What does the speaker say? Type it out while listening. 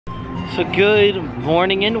So good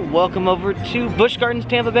morning and welcome over to Busch Gardens,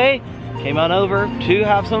 Tampa Bay. Came on over to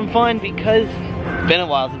have some fun because it's been a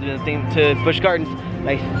while since we've been to Busch Gardens. And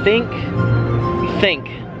I think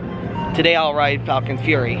today I'll ride Falcon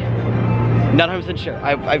Fury. Not 100% sure.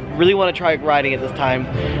 I really want to try riding it this time.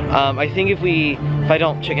 I think if I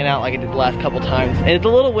don't chicken out like I did the last couple times. And it's a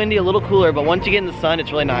little windy, a little cooler, but once you get in the sun,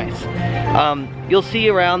 it's really nice. You'll see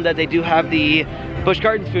around that they do have the Busch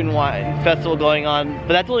Gardens Food and Wine Festival going on, but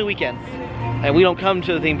that's only weekends. And we don't come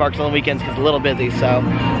to the theme parks on the weekends because it's a little busy, so.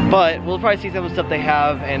 But we'll probably see some of the stuff they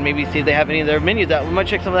have and maybe see if they have any of their menus out. We might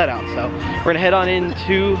check some of that out. So we're gonna head on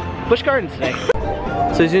into Busch Gardens today.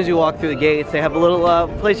 So as soon as you walk through the gates, they have a little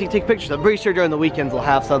place you can take pictures. I'm pretty sure during the weekends they'll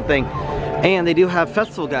have something. And they do have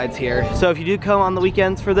festival guides here. So if you do come on the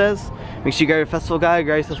weekends for this, make sure you grab your festival guide,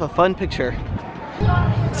 grab yourself a fun picture.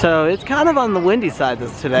 So it's kind of on the windy side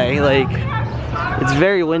this today. Like, it's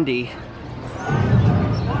very windy.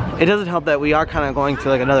 It doesn't help that we are kind of going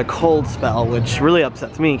through like another cold spell, which really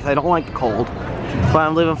upsets me because I don't like the cold. That's why I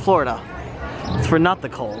live in Florida. It's for not the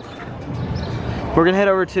cold. We're gonna head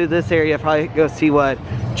over to this area, probably go see what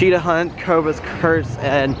Cheetah hunt, Cobra's curse,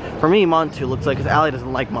 and for me, Montu looks like, because Allie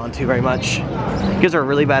doesn't like Montu very much. It gives her a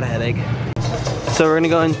really bad headache. So we're gonna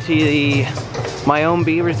go into the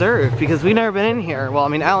Myombe Reserve because we've never been in here. Well, I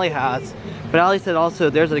mean, Allie has. But Allie said also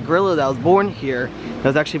there's a gorilla that was born here that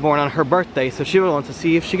was actually born on her birthday, so she wants to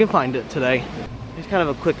see if she can find it today. Here's kind of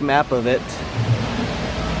a quick map of it.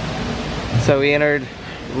 So we entered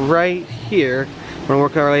right here. We're gonna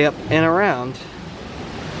work our way up and around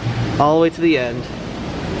all the way to the end.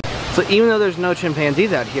 So even though there's no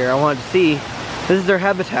chimpanzees out here, I wanted to see, this is their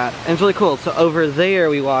habitat, and it's really cool. So over there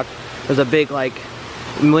we walked, there's a big like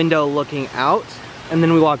window looking out, and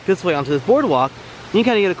then we walk this way onto this boardwalk, and you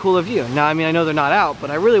kind of get a cooler view. Now, I mean, I know they're not out, but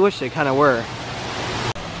I really wish they kind of were.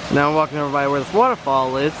 Now I'm walking over by where this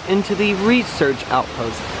waterfall is, into the research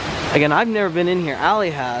outpost. Again, I've never been in here.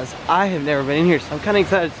 Allie has. I have never been in here, so I'm kind of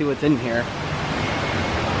excited to see what's in here.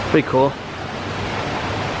 Pretty cool.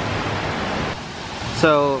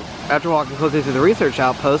 So, after walking closely through the research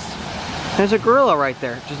outpost, there's a gorilla right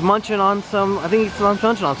there, just munching on some, I think he's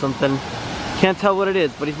munching on something. Can't tell what it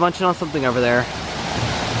is, but he's munching on something over there.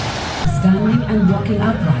 Standing and walking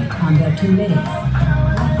upright on their two legs.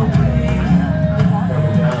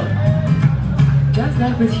 Just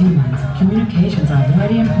like with humans, communications are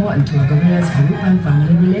very important to a gorilla's group and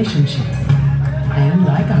family relationships. And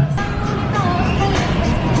like us.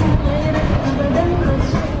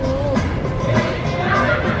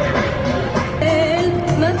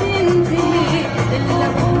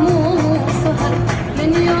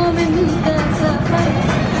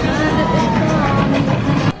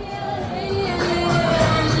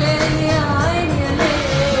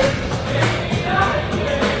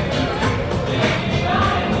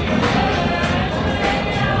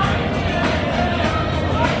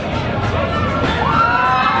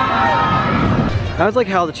 I always like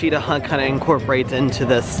how the cheetah hunt kind of incorporates into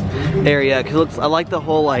this area, because it looks, I like the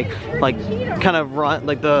whole like kind of run,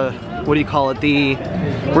 like the, what do you call it, the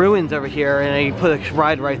ruins over here, and they put a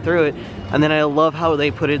ride right through it. And then I love how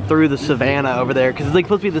they put it through the savannah over there, because it's like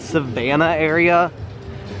supposed to be the savannah area.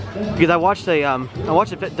 Because I watched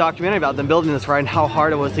a documentary about them building this ride and how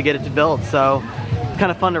hard it was to get it to build. So it's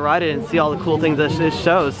kind of fun to ride it and see all the cool things that it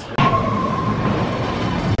shows.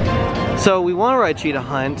 So we want to ride Cheetah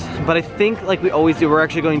Hunt, but I think like we always do, we're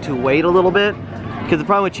actually going to wait a little bit, because the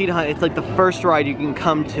problem with Cheetah Hunt, it's like the first ride you can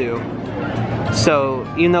come to. So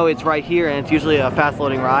even though it's right here and it's usually a fast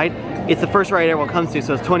loading ride, it's the first ride everyone comes to,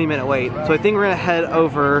 so it's a 20-minute wait. So I think we're gonna head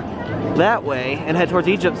over that way and head towards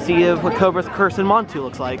Egypt, see what Cobra's Curse in Montu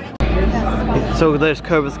looks like. So there's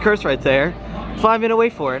Cobra's Curse right there. 5-minute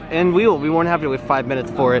wait for it, and we will be more than happy to wait 5 minutes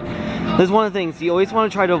for it. This is one of the things, you always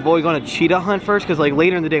want to try to avoid going to Cheetah Hunt first, because like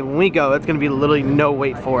later in the day when we go, it's going to be literally no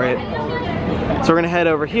wait for it. So we're going to head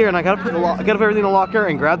over here, and I gotta put everything in the locker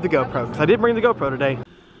and grab the GoPro, because I did bring the GoPro today.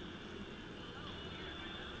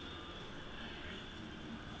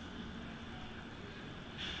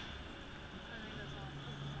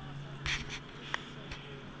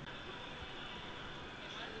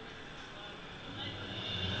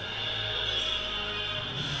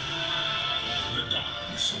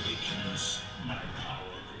 My power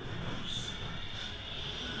grows.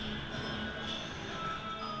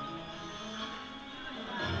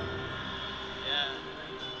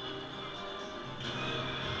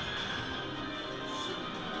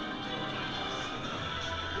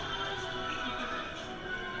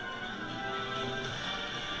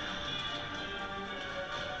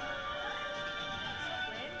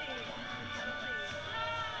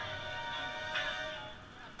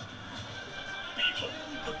 Behold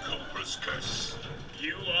the Cobra's curse.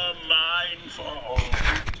 You are mine for all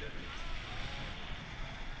eternity.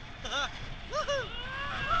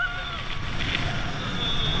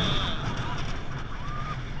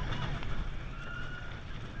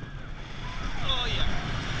 Oh yeah.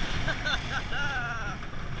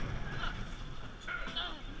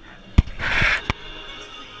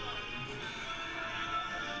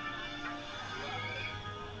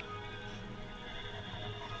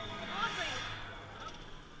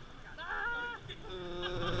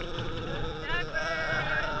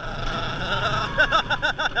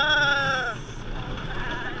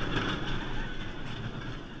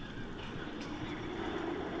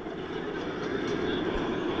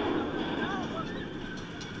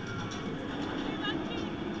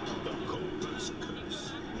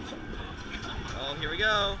 Oh, here we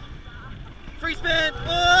go. Free spin.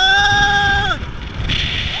 Oh!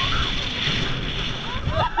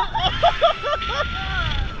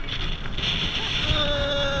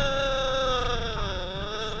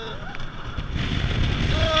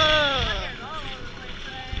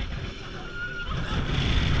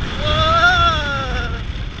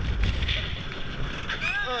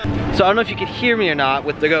 So I don't know if you could hear me or not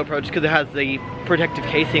with the GoPro just because it has the protective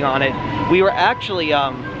casing on it. We were actually,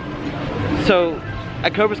 so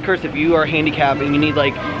at Cobra's Curse, if you are handicapped and you need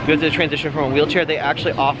like, go to the transition from a wheelchair, they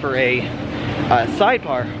actually offer a side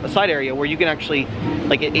area where you can actually,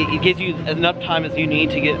 like it gives you enough time as you need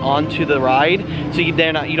to get onto the ride so you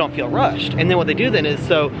don't feel rushed. And then what they do then is,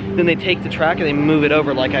 then they take the track and they move it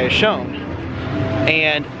over like I have shown.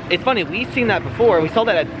 And it's funny, we've seen that before. We saw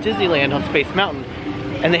that at Disneyland on Space Mountain.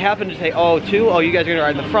 And they happened to say, oh, you guys are gonna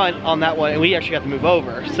ride in the front on that one, and we actually got to move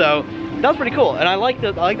over. So that was pretty cool. And I like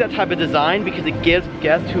that type of design because it gives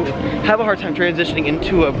guests who have a hard time transitioning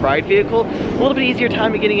into a ride vehicle a little bit easier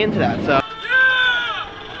time of getting into that. So.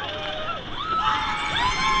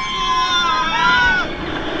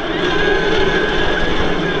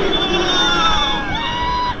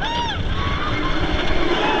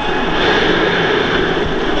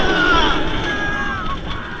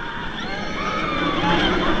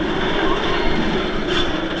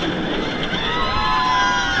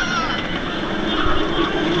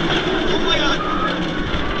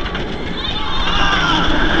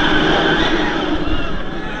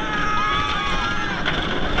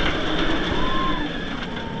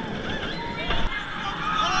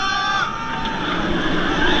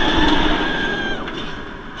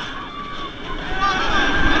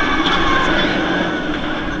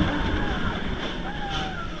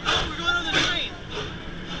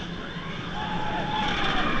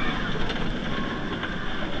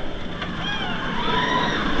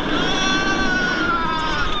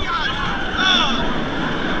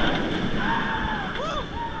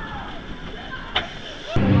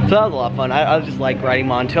 So that was a lot of fun. I just like riding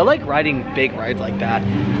Montu. I like riding big rides like that.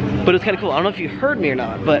 But it was kind of cool. I don't know if you heard me or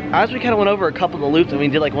not, but as we kind of went over a couple of the loops and we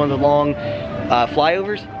did like one of the long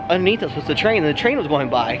flyovers, underneath us was the train, and the train was going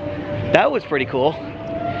by. That was pretty cool.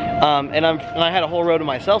 And I had a whole row to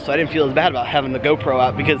myself, so I didn't feel as bad about having the GoPro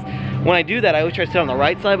out, because when I do that, I always try to sit on the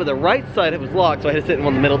right side, but the right side was locked, so I had to sit in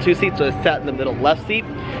one of the middle two seats, so I sat in the middle left seat.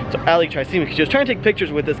 So Allie tried to see me because she was trying to take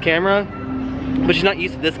pictures with this camera, but she's not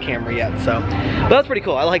used to this camera yet, so. But that's pretty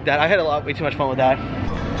cool. I like that. I had way too much fun with that.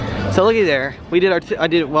 So looky there. We did I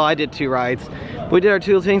did 2 rides. We did our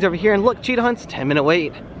 2 things over here, and look, Cheetah Hunt's 10-minute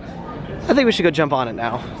wait. I think we should go jump on it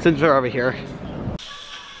now, since we're over here.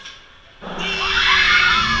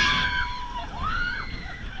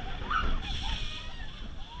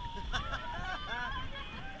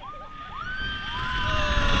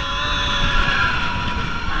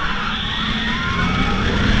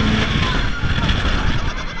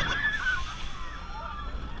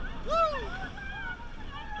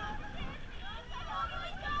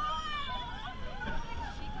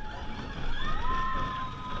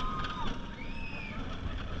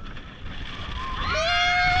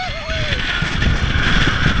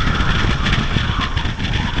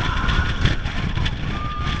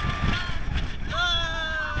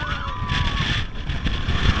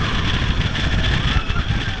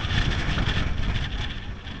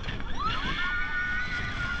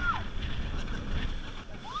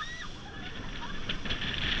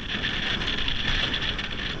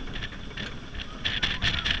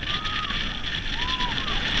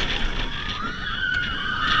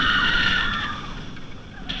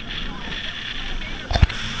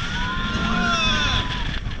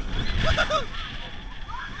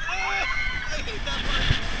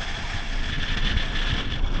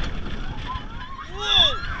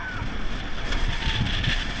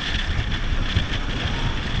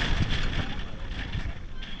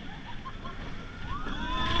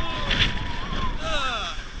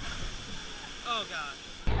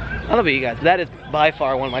 don't know about you guys, but that is by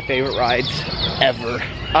far one of my favorite rides ever.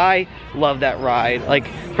 I love that ride. Like,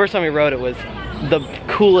 first time we rode it was the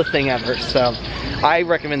coolest thing ever. So I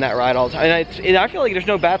recommend that ride all the time. And I feel like there's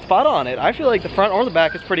no bad spot on it. I feel like the front or the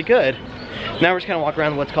back is pretty good. Now we're just kind of walking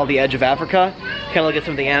around what's called the edge of Africa, kind of look at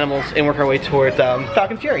some of the animals and work our way towards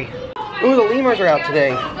Falcon Fury. Ooh, the lemurs are out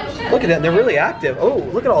today. Look at that, they're really active. Oh,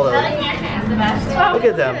 look at all those. Look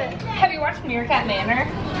at them. Have you watched Meerkat Manor?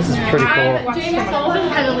 This is pretty cool. James Sullivan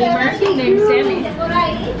had a lemur named Sammy.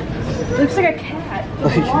 Looks like a cat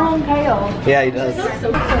with a long tail. Yeah, he does.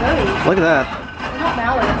 So funny. Look at that.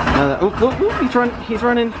 Not Oh, he's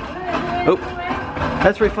running. Oh,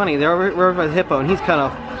 that's pretty funny. They're over by the hippo, and he's kind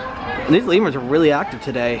of. These lemurs are really active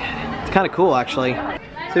today. It's kind of cool, actually. See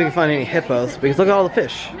if we can find any hippos, because look at all the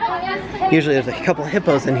fish. Usually there's a couple of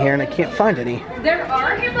hippos in here, and I can't find any. There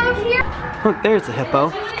are hippos here? Look, there's the hippo.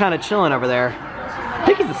 He's kind of chilling over there. I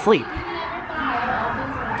think he's asleep.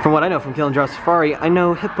 From what I know from Kilimanjaro Safari, I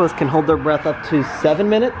know hippos can hold their breath up to 7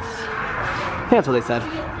 minutes. I think that's what they said.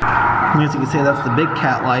 As you can see, that's the big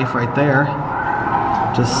cat life right there.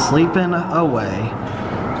 Just sleeping away.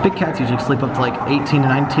 Big cats usually sleep up to like 18 to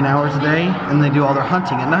 19 hours a day, and they do all their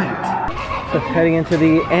hunting at night. So heading into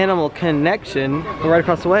the Animal Connection, right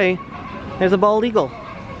across the way, there's a bald eagle.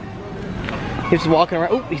 He's just walking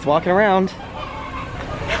around. Oh, he's walking around.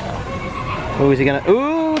 Oh, is he gonna?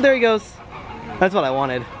 Ooh, there he goes. That's what I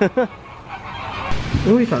wanted.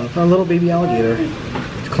 Ooh, we found a little baby alligator.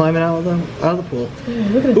 He's climbing out of the pool.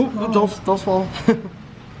 Look at his claws. Don't fall.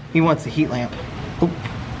 He wants the heat lamp. Oop.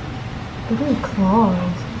 Look at his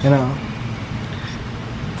claws. You know.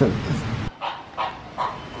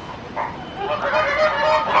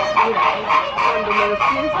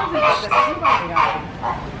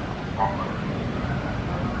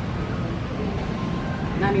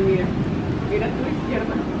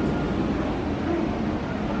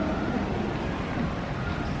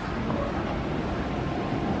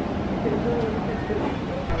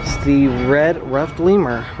 It's the red ruffed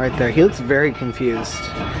lemur right there. He looks very confused.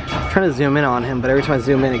 I'm trying to zoom in on him, but every time I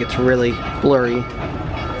zoom in it gets really blurry.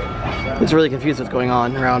 It's really confused what's going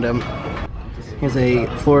on around him. Here's a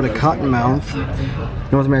Florida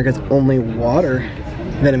cottonmouth, North America's only water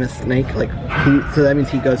venomous snake. So that means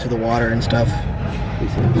he goes through the water and stuff.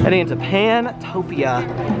 Heading into Pantopia,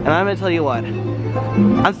 and I'm gonna tell you what,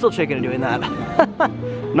 I'm still shaking at doing that.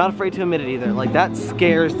 I'm not afraid to admit it either. Like, that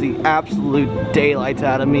scares the absolute daylights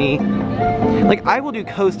out of me. Like, I will do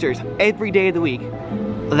coasters every day of the week.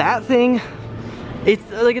 That thing, it's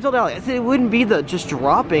like I told Allie, I said it wouldn't be the just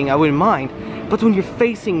dropping, I wouldn't mind, but when you're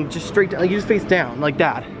facing just straight down, like you just face down like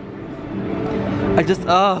that, I just,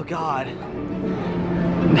 oh god.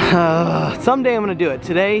 Someday I'm gonna do it.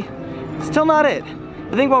 Today, still not it.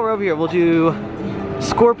 I think while we're over here, we'll do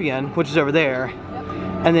Scorpion, which is over there,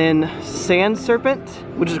 and then Sand Serpent,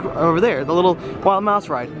 which is over there, the little wild mouse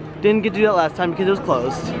ride. Didn't get to do that last time because it was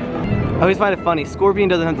closed. I always find it funny, Scorpion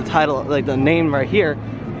doesn't have the title, like the name right here.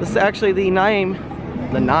 This is actually the name,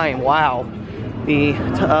 wow. The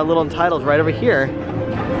little title's right over here.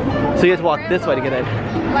 So you have to walk this way to get it.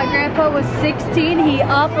 My grandpa was 16, he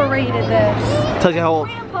operated this. Tells you how old.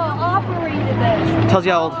 Grandpa operated this. Tells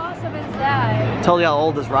you how old. How awesome is that? Tells you how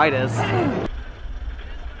old this ride is.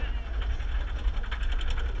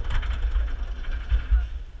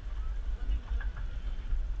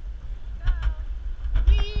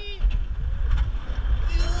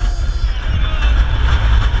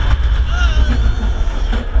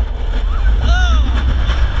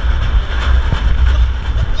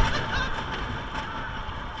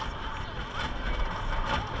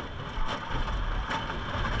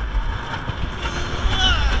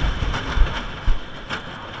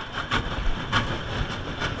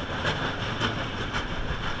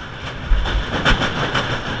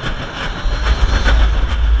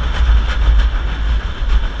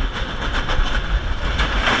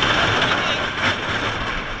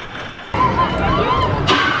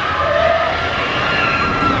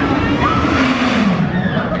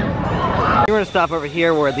 We're gonna stop over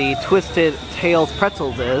here where the Twisted Tails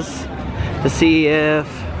Pretzels is to see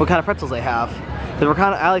what kind of pretzels they have. Because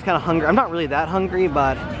Allie's kind of hungry. I'm not really that hungry,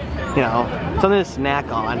 but you know, something to snack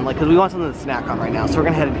on. Like, cause we want something to snack on right now. So we're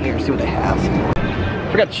gonna head in here and see what they have.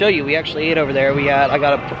 Forgot to show you, we actually ate over there. I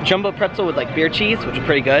got a jumbo pretzel with like beer cheese, which is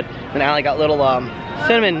pretty good. And Allie got little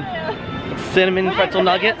cinnamon pretzel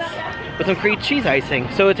nuggets with some cream cheese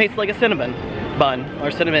icing. So it tastes like a cinnamon bun.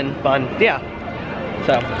 Yeah.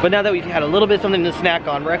 So, but now that we've had a little bit of something to snack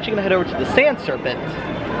on, we're actually gonna head over to the Sand Serpent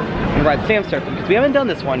and ride Sand Serpent because we haven't done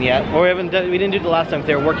this one yet, or we didn't do it the last time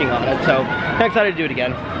they were working on it. So, I'm excited to do it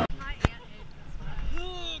again.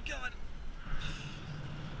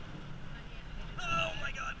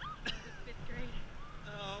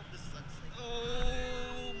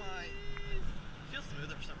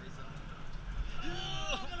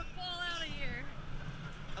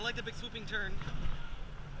 like the big swooping turn.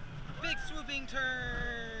 Big swooping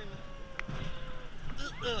turn.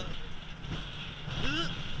 Oh god.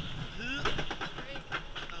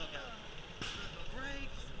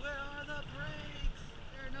 Brakes. Where are the brakes?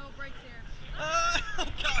 There are no brakes here. Oh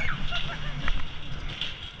god.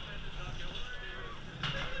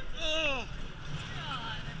 Oh.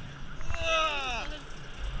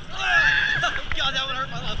 Oh god, that would hurt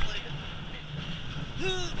my left leg.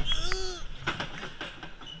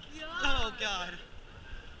 Oh god.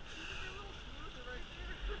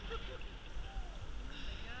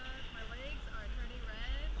 My legs are turning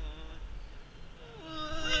red.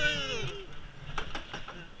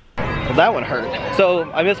 Well, that one hurt.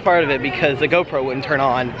 So I missed part of it because the GoPro wouldn't turn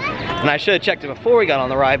on, and I should have checked it before we got on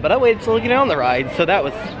the ride, but I waited till we get on the ride, so that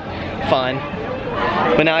was fun.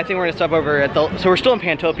 But now I think we're gonna stop over at the, so we're still in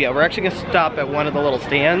Pantopia. We're actually gonna stop at one of the little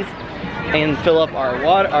stands and fill up our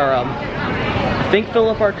water, fill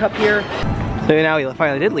up our cup here. So now we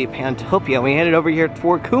finally did leave Pantopia. We headed over here to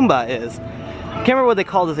where Kumba is. I can't remember what they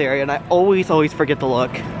call this area, and I always forget to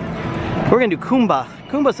look. We're gonna do Kumba.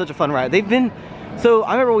 Kumba's such a fun ride. They've been, so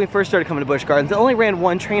I remember when we first started coming to Busch Gardens, they only ran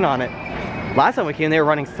one train on it. Last time we came, they were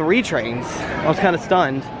running 3 trains. I was kind of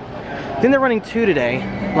stunned. I think they're running 2 today,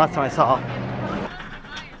 last time I saw.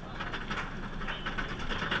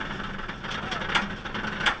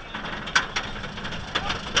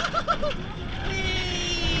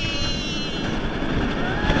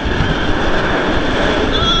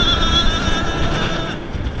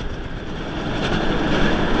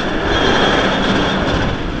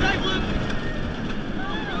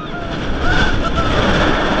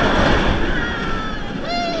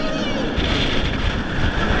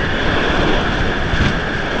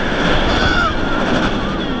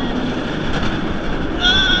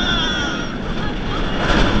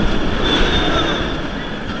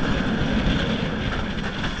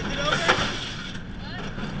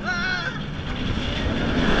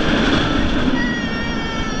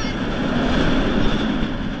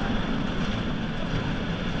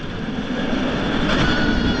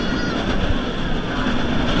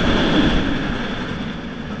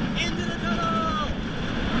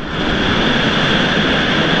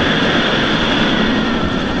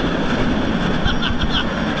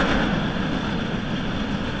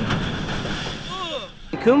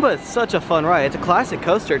 Kumba is such a fun ride. It's a classic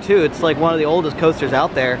coaster too. It's like one of the oldest coasters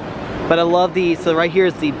out there. But I love the, so right here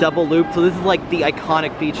is the double loop. So this is like the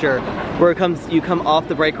iconic feature where it comes, you come off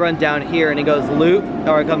the brake run down here and it goes loop,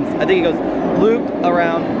 or it comes, I think it goes loop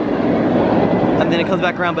around and then it comes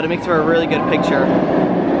back around, but it makes for a really good picture.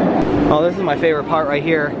 Oh, this is my favorite part right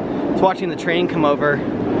here. It's watching the train come over.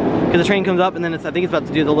 Because the train comes up and then it's, I think it's about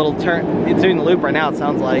to do the little turn. It's doing the loop right now, it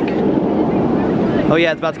sounds like. Oh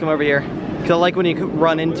yeah, it's about to come over here. Because I like when you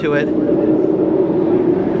run into it.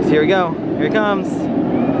 So here we go. Here it comes.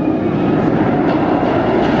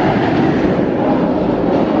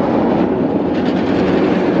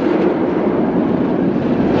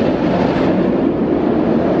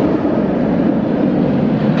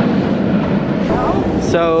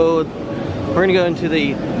 So we're gonna go into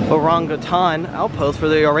the orangutan outpost for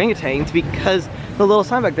the orangutans because the little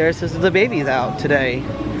sign back there says the baby's out today.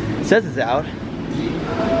 It says it's out.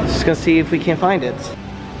 Just gonna see if we can find it.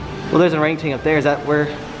 Well, there's an orangutan up there. Is that where?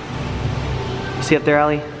 You see up there,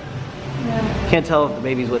 Allie? Yeah. Can't tell if the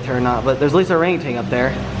baby's with her or not, but there's at least an orangutan up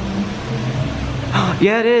there.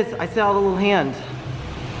 Yeah, it is. I saw the little hand.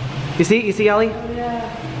 You see, Allie?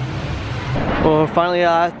 Yeah. Well, we're finally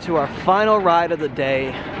to our final ride of the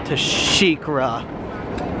day to Sheikra,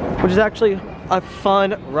 which is actually a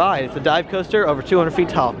fun ride. It's a dive coaster over 200 feet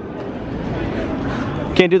tall.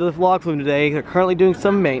 Can't do the vlog flume today. They're currently doing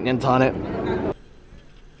some maintenance on it.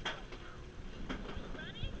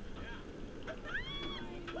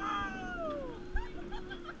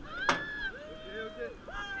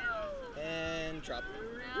 And drop.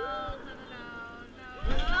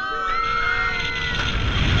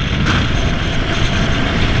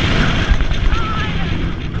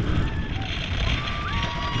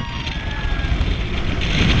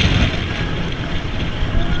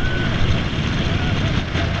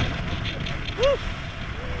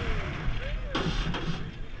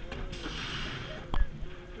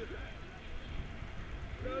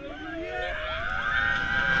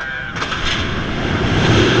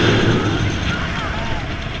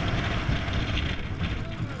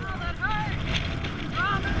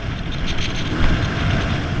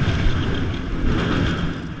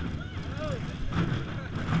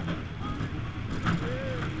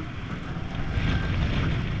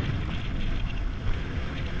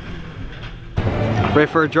 Ready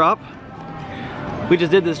for a drop? We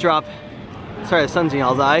just did this drop sorry, the sun's in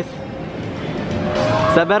y'all's eyes.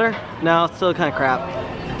 Is that better? No, it's still kind of crap.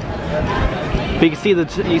 But you can see the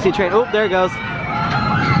train. Oh, there it goes.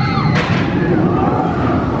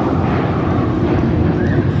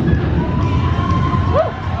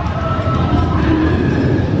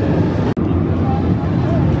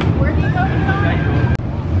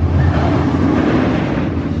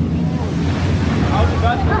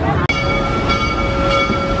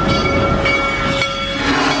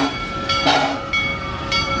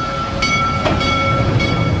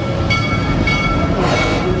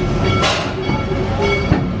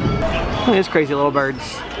 Look at these crazy little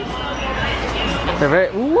birds. They're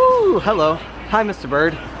very, woo, hello. Hi, Mr.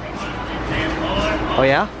 Bird. Oh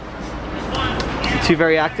yeah? Too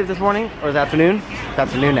very active this morning, or this afternoon? It's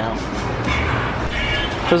afternoon now.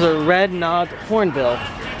 Those are red-knobbed hornbill.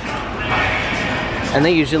 And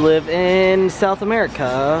they usually live in South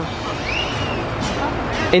America.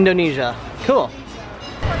 Indonesia. Cool.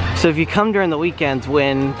 So if you come during the weekends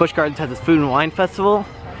when Busch Gardens has this food and wine festival,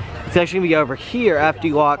 it's actually gonna be over here after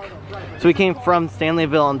you walk. So we came from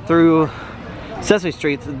Stanleyville and through Sesame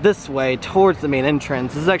Street this way towards the main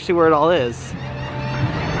entrance. This is actually where it all is.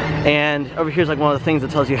 And over here's like one of the things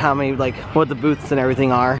that tells you how many, like what the booths and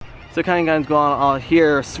everything are. So kind of go on all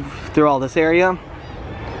here through all this area.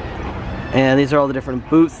 And these are all the different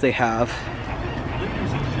booths they have.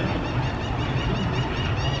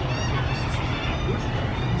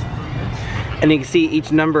 And you can see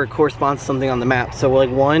each number corresponds to something on the map. So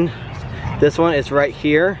like this one is right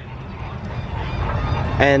here.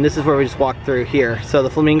 And this is where we just walked through here. So the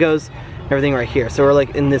flamingos, everything right here. So we're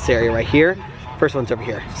like in this area right here. First one's over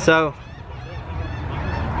here. So,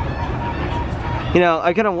 you know,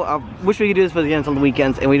 I wish we could do this for the ends on the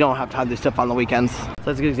weekends and we don't have to have this stuff on the weekends. So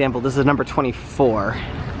that's a good example. This is number 24. So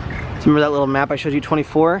remember that little map I showed you,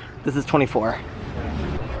 24? This is 24.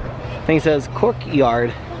 Thing says cork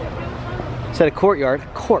yard. Instead of courtyard,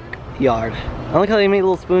 cork yard. I like how they make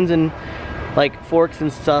little spoons and like forks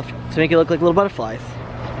and stuff to make it look like little butterflies.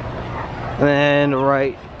 And then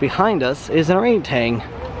right behind us is an orangutan.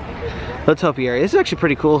 The topiary. This is actually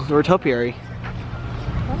pretty cool, the topiary.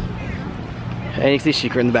 And you can see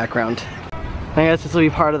Sheikra in the background. I guess this will be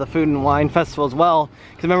part of the food and wine festival as well.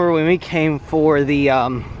 Because remember when we came for the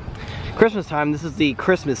Christmas time, this is the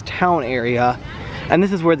Christmas town area. And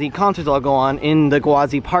this is where the concerts all go on in the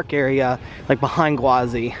Gwazi Park area, like behind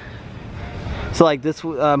Gwazi. So like this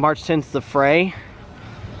March 10th is the fray.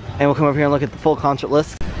 And we'll come over here and look at the full concert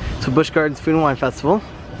list. So Busch Gardens Food and Wine Festival.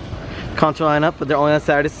 Concert lineup, but they're only on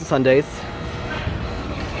Saturdays and Sundays.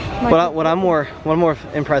 What I'm more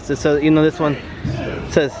impressed is, so you know this one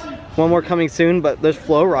says one more coming soon, but there's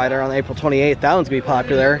Flow Rider on April 28th. That one's gonna be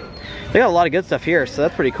popular. They got a lot of good stuff here, so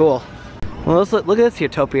that's pretty cool. Well, let's look at this here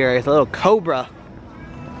topiary. It's a little Cobra.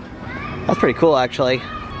 That's pretty cool, actually.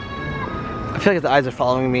 I feel like the eyes are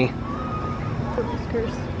following me.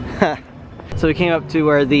 So we came up to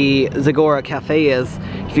where the Zagora Cafe is.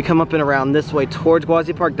 If you come up and around this way towards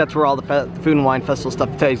Gwazi Park, that's where all the food and wine festival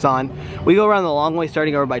stuff takes on. We go around the long way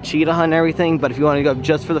starting over by Cheetah and everything, but if you want to go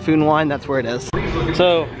just for the food and wine, that's where it is.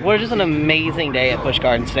 So we're just an amazing day at Busch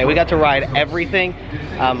Gardens today. We got to ride everything.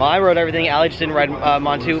 I rode everything. Allie just didn't ride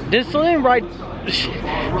Montu. Still didn't ride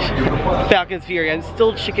Falcon's Fury. I'm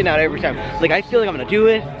still chicking out every time. Like I feel like I'm gonna do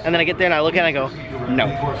it, and then I get there and I look at it and I go, no.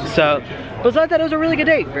 So besides that, it was a really good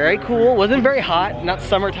day. Very cool. Wasn't very hot. Not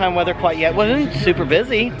summertime weather quite yet. Wasn't super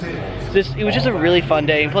busy. It was just a really fun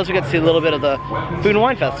day. And plus we got to see a little bit of the food and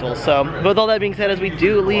wine festival. So with all that being said, as we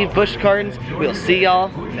do leave Busch Gardens, we'll see y'all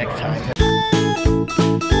next time.